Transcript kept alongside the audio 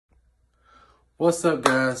What's up,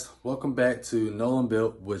 guys? Welcome back to Nolan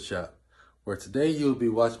Built Woodshop, where today you'll be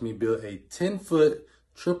watching me build a 10-foot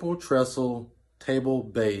triple trestle table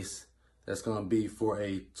base that's going to be for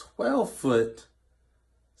a 12-foot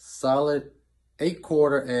solid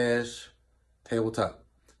 8/4 ash tabletop.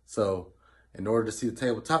 So in order to see the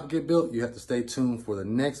tabletop get built, you have to stay tuned for the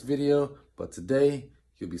next video, but today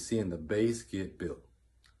you'll be seeing the base get built.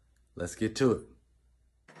 Let's get to it.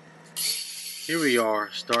 Here we are,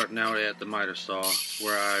 starting out at the miter saw,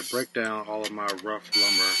 where I break down all of my rough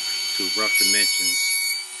lumber to rough dimensions,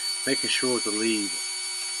 making sure to leave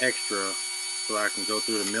extra so I can go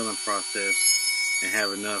through the milling process and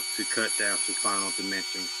have enough to cut down to final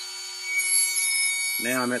dimensions.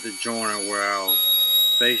 Now I'm at the joiner where I'll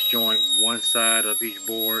face joint one side of each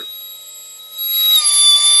board,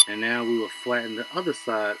 and now we will flatten the other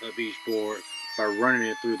side of each board by running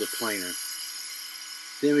it through the planer.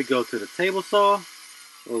 Then we go to the table saw,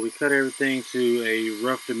 where we cut everything to a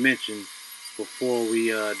rough dimension before we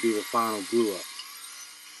do the final glue up.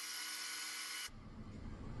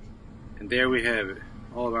 And there we have it,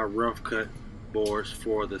 all of our rough cut boards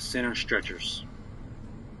for the center stretchers.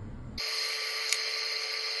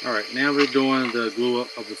 Alright, now we're doing the glue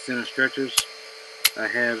up of the center stretchers. I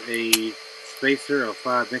have a spacer of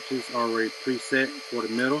 5 inches already preset for the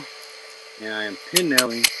middle, and I am pin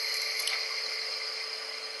nailing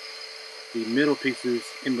the middle pieces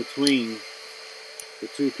in between the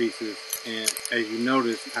two pieces. And as you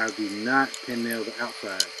notice, I do not pin nail the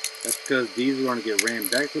outside. That's because these are going to get ran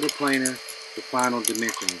back to the planer to final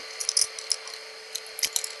dimension.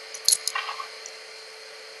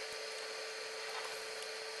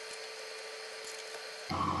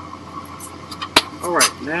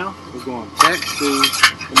 Alright, now we're going back to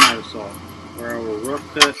the miter saw, where I will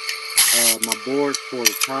rough cut my boards for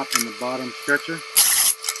the top and the bottom stretcher,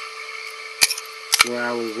 where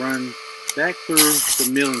I will run back through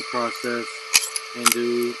the milling process and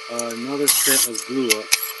do another set of glue up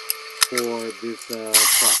for this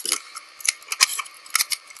process.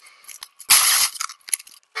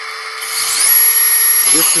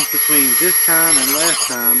 Difference between this time and last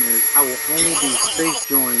time is I will only be space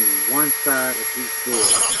joining one side of each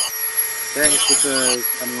board. That is because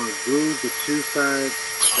I'm going to glue the two sides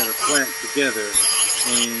that are flat together,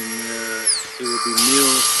 and it will be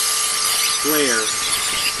milled square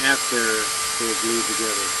after they're glued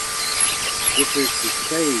together. This is to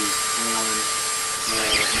save on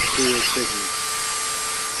material thickness.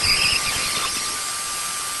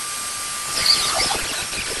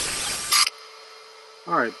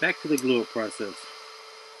 Alright, back to the glue up process.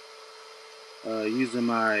 Using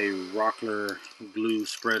my Rockler glue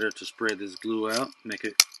spreader to spread this glue out, make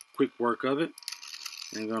a quick work of it.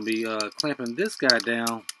 And I'm going to be clamping this guy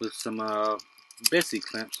down with some Bessie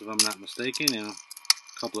clamps, if I'm not mistaken, and a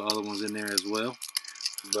couple of other ones in there as well.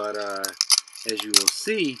 But as you will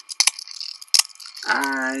see,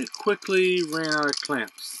 I quickly ran out of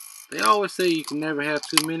clamps. They always say you can never have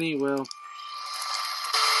too many. Well,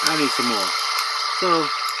 I need some more. So,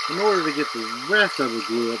 in order to get the rest of the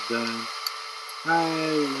glue up done,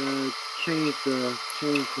 I changed the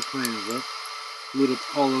plans up, glued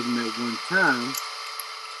up all of them at one time,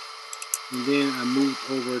 and then I moved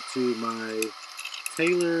over to my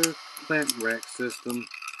Taylor clamp rack system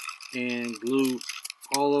and glued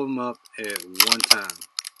all of them up at one time.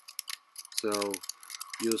 So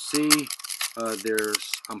you'll see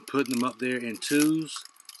I'm putting them up there in twos.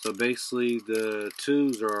 So basically the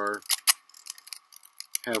twos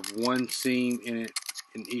have one seam in it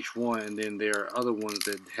in each one, and then there are other ones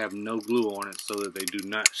that have no glue on it so that they do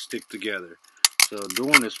not stick together. So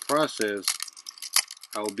during this process,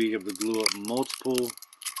 I will be able to glue up multiple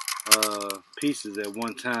pieces at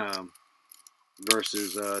one time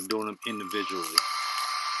versus doing them individually.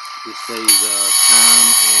 This saves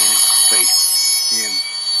time and space and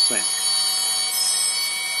planning.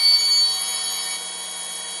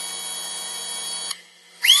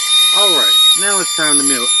 Alright, now it's time to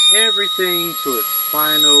mill everything to its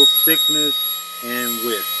final thickness and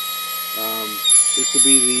width. This will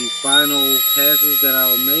be the final passes that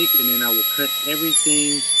I'll make, and then I will cut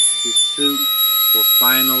everything to suit for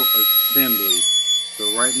final assembly. So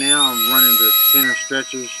right now I'm running the center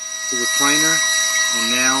stretchers to the planer,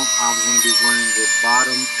 and now I'm going to be running the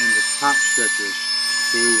bottom and the top stretchers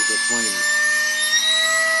through the planer.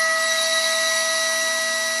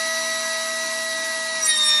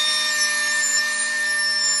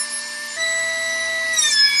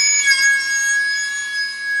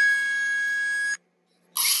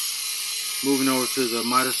 Moving over to the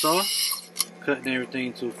miter saw, cutting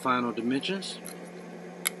everything to final dimensions.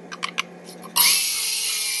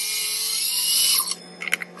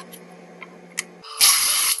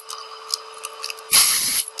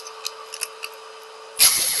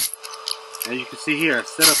 As you can see here, I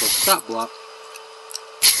set up a stop block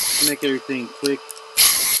to make everything quick,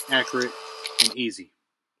 accurate, and easy.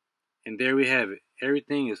 And there we have it.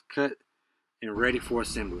 Everything is cut and ready for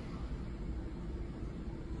assembly.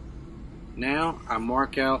 Now I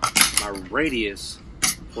mark out my radius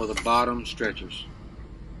for the bottom stretchers.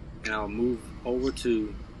 And I'll move over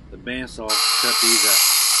to the bandsaw to cut these out.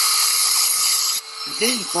 I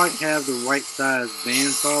didn't quite have the right size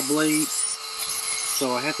bandsaw blade,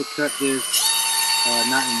 so I had to cut this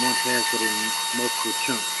not in one pass but in multiple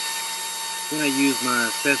chunks. Then I use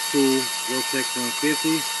my Festool Rotex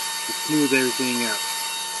 150 to smooth everything out.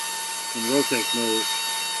 In Rotex mode,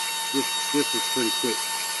 this is pretty quick.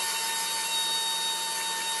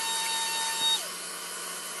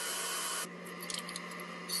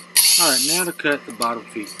 Alright, now to cut the bottom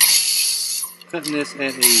feet. Cutting this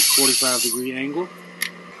at a 45-degree angle.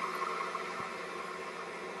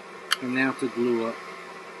 And now to glue up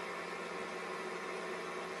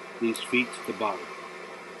these feet to the bottom.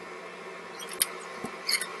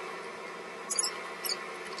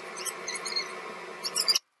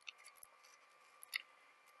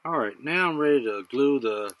 Alright, now I'm ready to glue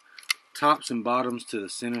the tops and bottoms to the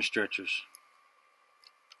center stretchers.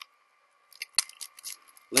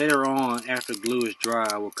 Later on, after glue is dry,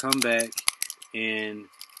 I will come back and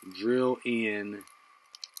drill in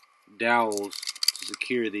dowels to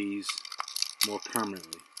secure these more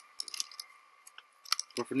permanently.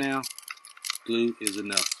 But for now, glue is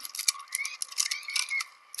enough.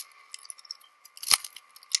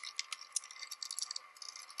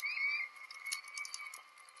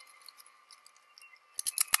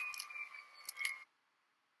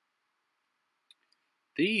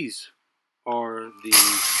 These are the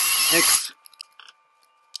X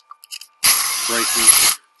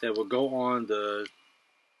braces that will go on the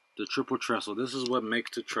triple trestle. This is what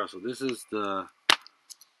makes the trestle. This is the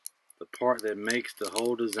part that makes the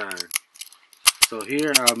whole design. So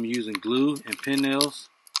here I'm using glue and pin nails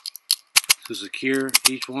to secure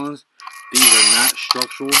each one. These are not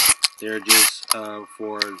structural. They're just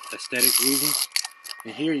for aesthetic reasons.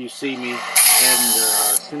 And here you see me adding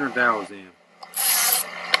the center dowels in.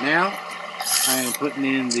 Now I am putting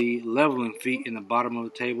in the leveling feet in the bottom of the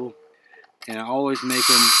table, and I always make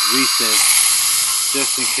them recessed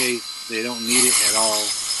just in case they don't need it at all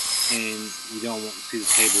and you don't want to see the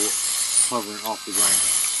table hovering off the ground.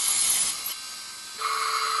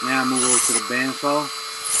 Now I move over to the bandsaw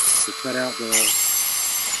to cut out the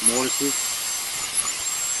mortises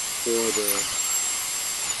for the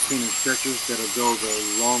center stretchers that'll go the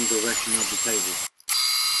long direction of the table.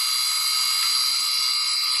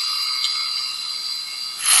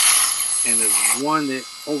 And the one that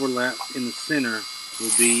overlaps in the center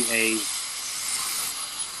will be a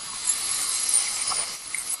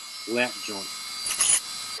lap joint.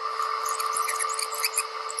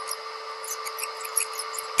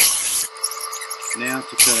 Now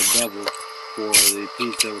to cut a bevel for the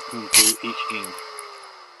piece that will come through each end.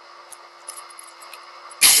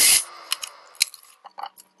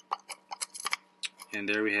 And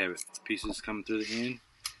there we have it. Pieces coming through the end,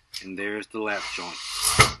 and there's the lap joint.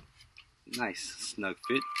 Nice snug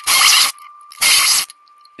fit.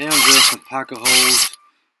 Now I'm drilling some pocket holes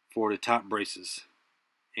for the top braces.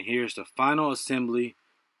 And here's the final assembly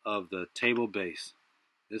of the table base.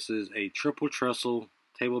 This is a triple trestle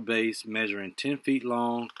table base measuring 10 feet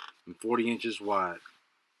long and 40 inches wide.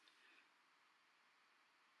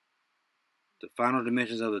 The final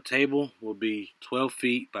dimensions of the table will be 12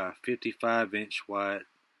 feet by 55-inch wide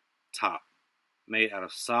top, made out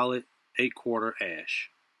of solid 8/4 ash.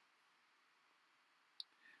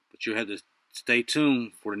 But you'll have to stay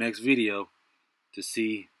tuned for the next video to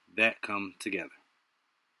see that come together.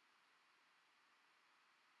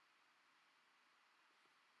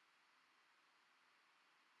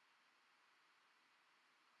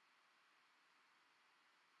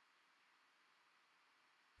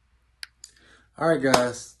 Alright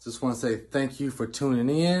guys, just want to say thank you for tuning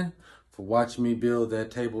in, for watching me build that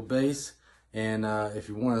table base. And if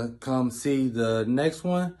you want to come see the next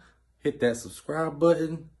one, hit that subscribe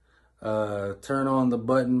button, turn on the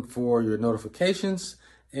button for your notifications,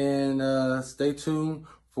 and stay tuned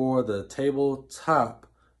for the tabletop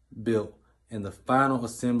built and the final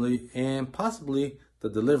assembly and possibly the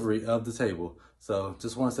delivery of the table. So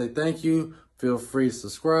just want to say thank you. Feel free to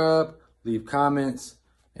subscribe, leave comments,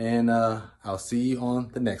 and I'll see you on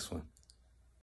the next one.